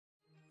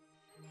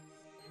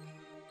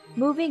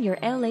Moving your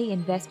LA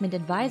investment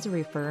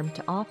advisory firm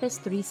to Office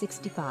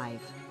 365.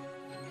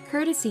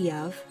 Courtesy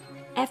of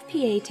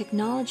FPA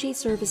Technology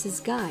Services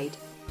Guide,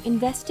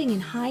 Investing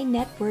in High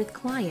Net Worth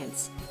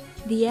Clients,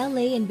 the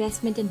LA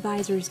Investment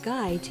Advisor's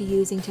Guide to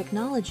Using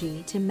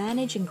Technology to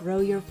Manage and Grow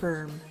Your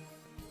Firm.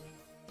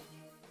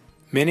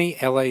 Many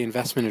LA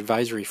investment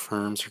advisory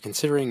firms are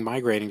considering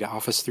migrating to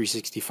Office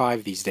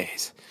 365 these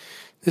days.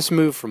 This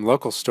move from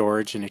local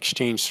storage and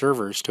Exchange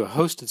servers to a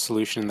hosted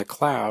solution in the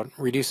cloud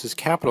reduces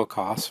capital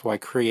costs while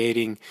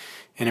creating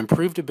an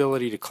improved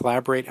ability to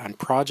collaborate on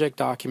project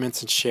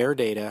documents and share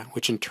data,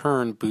 which in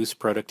turn boosts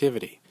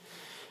productivity.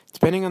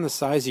 Depending on the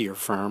size of your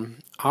firm,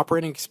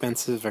 operating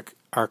expenses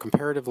are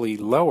comparatively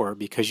lower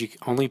because you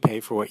only pay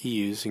for what you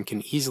use and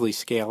can easily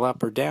scale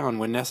up or down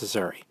when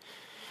necessary.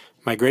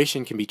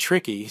 Migration can be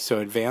tricky, so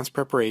advanced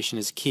preparation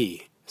is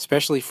key,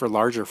 especially for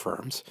larger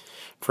firms.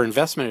 For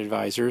investment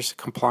advisors,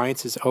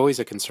 compliance is always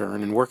a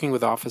concern, and working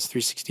with Office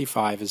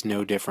 365 is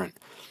no different.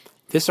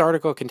 This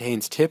article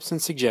contains tips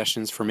and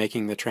suggestions for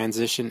making the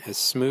transition as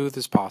smooth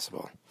as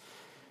possible.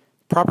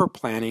 Proper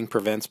planning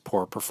prevents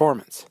poor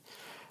performance.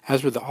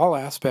 As with all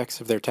aspects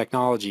of their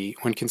technology,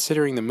 when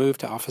considering the move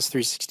to Office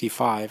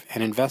 365,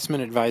 an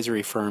investment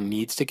advisory firm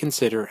needs to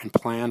consider and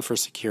plan for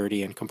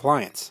security and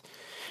compliance.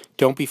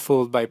 Don't be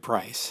fooled by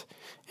price.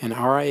 An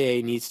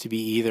RIA needs to be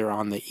either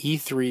on the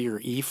E3 or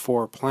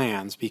E4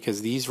 plans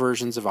because these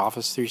versions of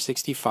Office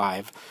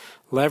 365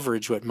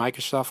 leverage what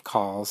Microsoft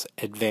calls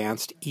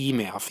advanced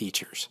email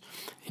features,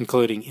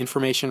 including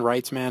information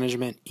rights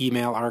management,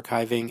 email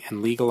archiving,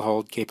 and legal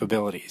hold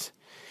capabilities.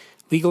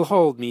 Legal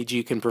hold means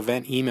you can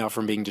prevent email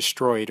from being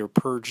destroyed or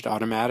purged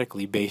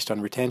automatically based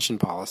on retention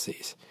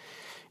policies.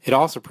 It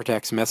also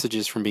protects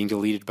messages from being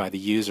deleted by the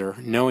user,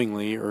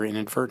 knowingly or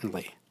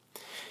inadvertently.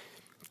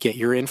 Get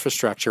your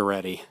infrastructure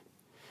ready.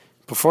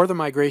 Before the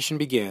migration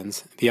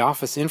begins, the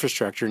Office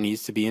infrastructure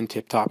needs to be in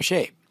tip-top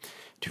shape.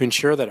 To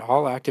ensure that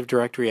all Active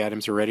Directory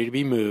items are ready to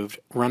be moved,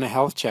 run a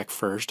health check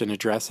first and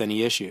address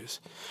any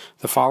issues.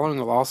 The following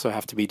will also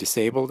have to be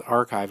disabled,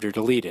 archived, or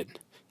deleted: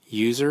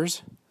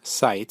 users,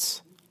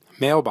 sites,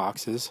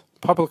 mailboxes,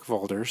 public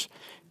folders,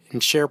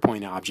 and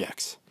SharePoint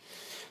objects.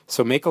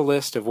 So make a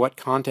list of what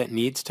content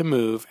needs to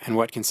move and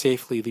what can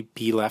safely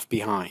be left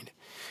behind.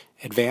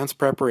 Advanced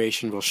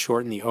preparation will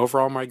shorten the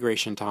overall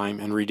migration time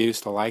and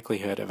reduce the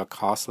likelihood of a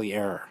costly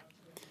error.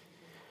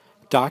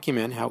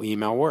 Document how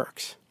email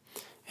works.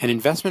 An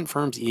investment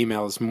firm's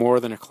email is more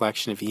than a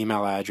collection of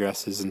email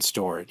addresses and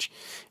storage.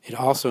 It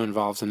also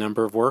involves a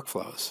number of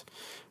workflows.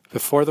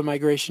 Before the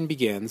migration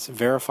begins,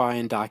 verify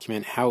and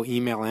document how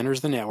email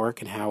enters the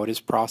network and how it is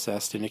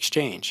processed in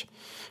Exchange.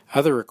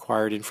 Other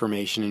required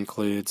information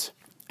includes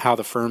how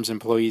the firm's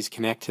employees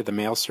connect to the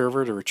mail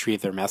server to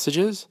retrieve their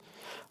messages,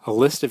 a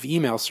list of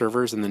email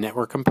servers and the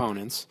network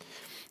components,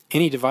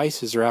 any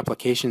devices or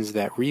applications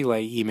that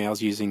relay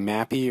emails using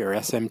MAPI or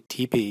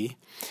SMTP,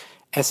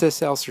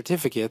 SSL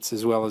certificates,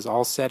 as well as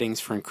all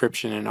settings for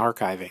encryption and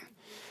archiving.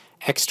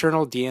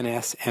 External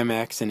DNS,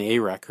 MX, and A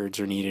records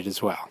are needed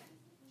as well.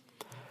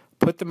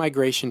 Put the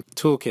migration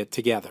toolkit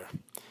together.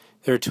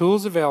 There are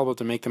tools available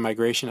to make the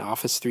migration to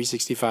Office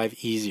 365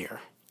 easier.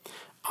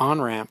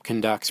 OnRamp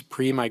conducts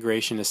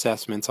pre-migration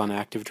assessments on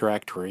Active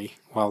Directory,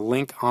 while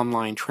Link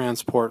Online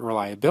Transport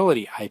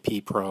Reliability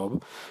IP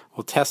Probe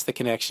will test the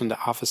connection to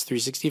Office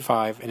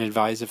 365 and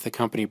advise if the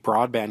company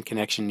broadband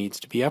connection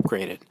needs to be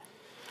upgraded.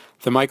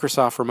 The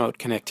Microsoft Remote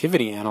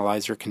Connectivity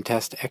Analyzer can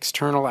test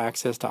external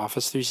access to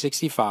Office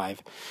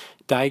 365,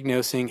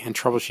 diagnosing and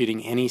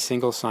troubleshooting any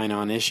single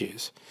sign-on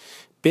issues.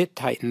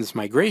 BitTitan's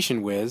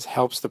Migration Wiz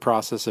helps the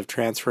process of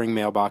transferring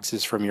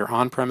mailboxes from your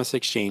on-premise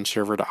Exchange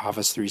server to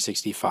Office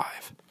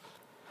 365.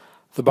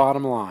 The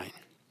bottom line.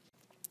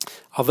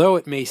 Although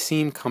it may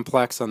seem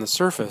complex on the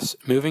surface,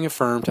 moving a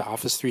firm to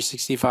Office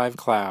 365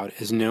 Cloud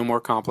is no more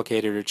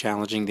complicated or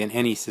challenging than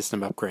any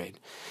system upgrade.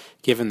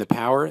 Given the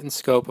power and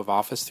scope of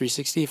Office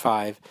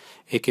 365,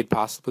 it could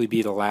possibly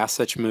be the last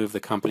such move the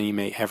company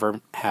may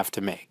ever have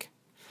to make.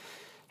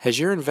 Has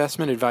your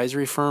investment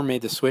advisory firm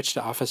made the switch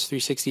to Office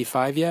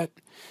 365 yet?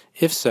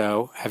 If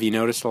so, have you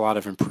noticed a lot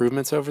of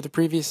improvements over the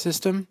previous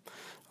system?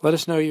 Let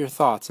us know your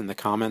thoughts in the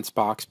comments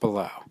box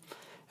below.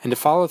 And to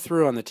follow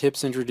through on the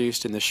tips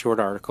introduced in this short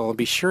article,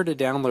 be sure to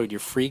download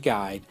your free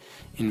guide,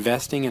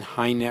 Investing in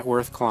High Net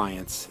Worth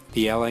Clients,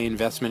 the LA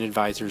Investment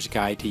Advisor's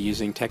Guide to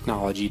Using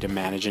Technology to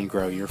Manage and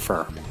Grow Your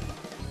Firm.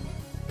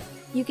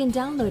 You can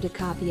download a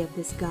copy of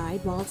this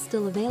guide while it's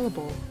still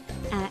available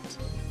at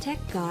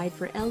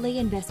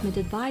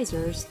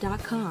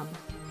techguideforlainvestmentadvisors.com.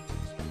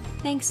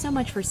 Thanks so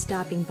much for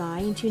stopping by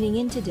and tuning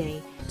in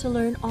today to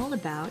learn all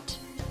about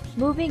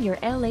Moving your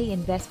LA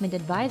investment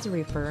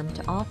advisory firm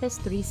to Office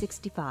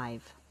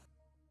 365.